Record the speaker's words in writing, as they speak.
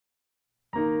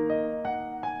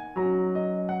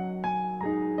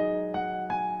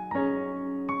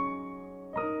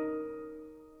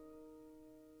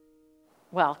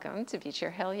Welcome to Beecher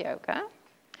Hill Yoga.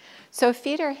 So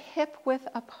feet are hip-width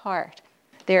apart.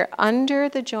 They're under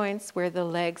the joints where the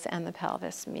legs and the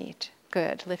pelvis meet.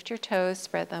 Good. Lift your toes,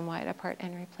 spread them wide apart,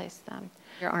 and replace them.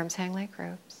 Your arms hang like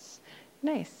ropes.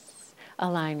 Nice.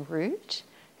 Align root,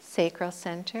 sacral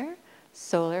center,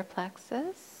 solar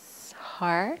plexus,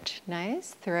 heart,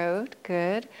 nice, throat,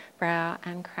 good, brow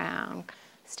and crown.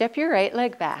 Step your right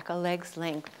leg back, a leg's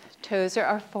length. Toes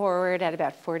are forward at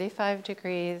about 45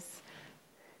 degrees.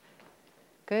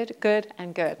 Good, good,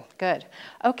 and good, good.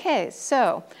 Okay,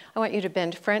 so I want you to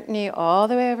bend front knee all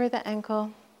the way over the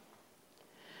ankle.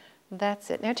 That's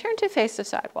it. Now turn to face the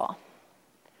side wall.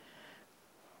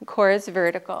 Core is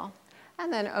vertical.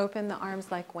 And then open the arms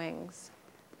like wings.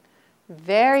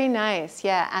 Very nice,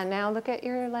 yeah. And now look at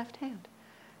your left hand.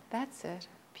 That's it.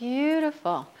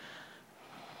 Beautiful.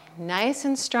 Nice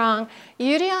and strong.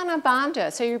 Uddiyana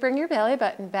Bandha. So you bring your belly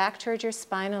button back towards your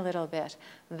spine a little bit.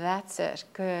 That's it.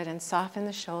 Good. And soften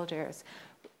the shoulders.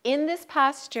 In this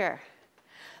posture,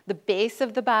 the base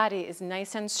of the body is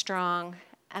nice and strong,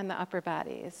 and the upper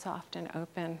body is soft and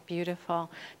open. Beautiful.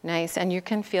 Nice. And you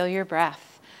can feel your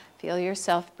breath. Feel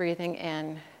yourself breathing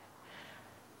in.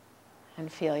 And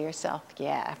feel yourself,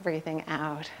 breathing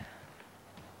out.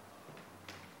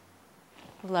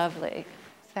 Lovely.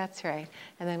 That's right.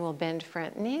 And then we'll bend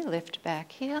front knee, lift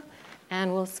back heel,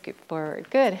 and we'll scoop forward.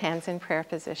 Good. Hands in prayer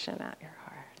position at your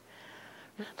heart.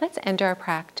 Let's end our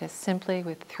practice simply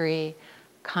with 3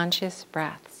 conscious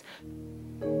breaths.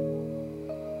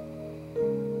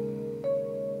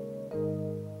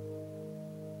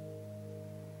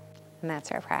 And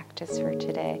that's our practice for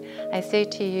today. I say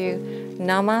to you,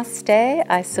 Namaste,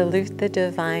 I salute the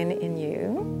divine in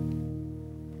you.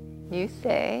 You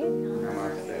say,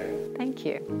 Namaste. Thank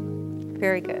you.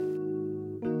 Very good.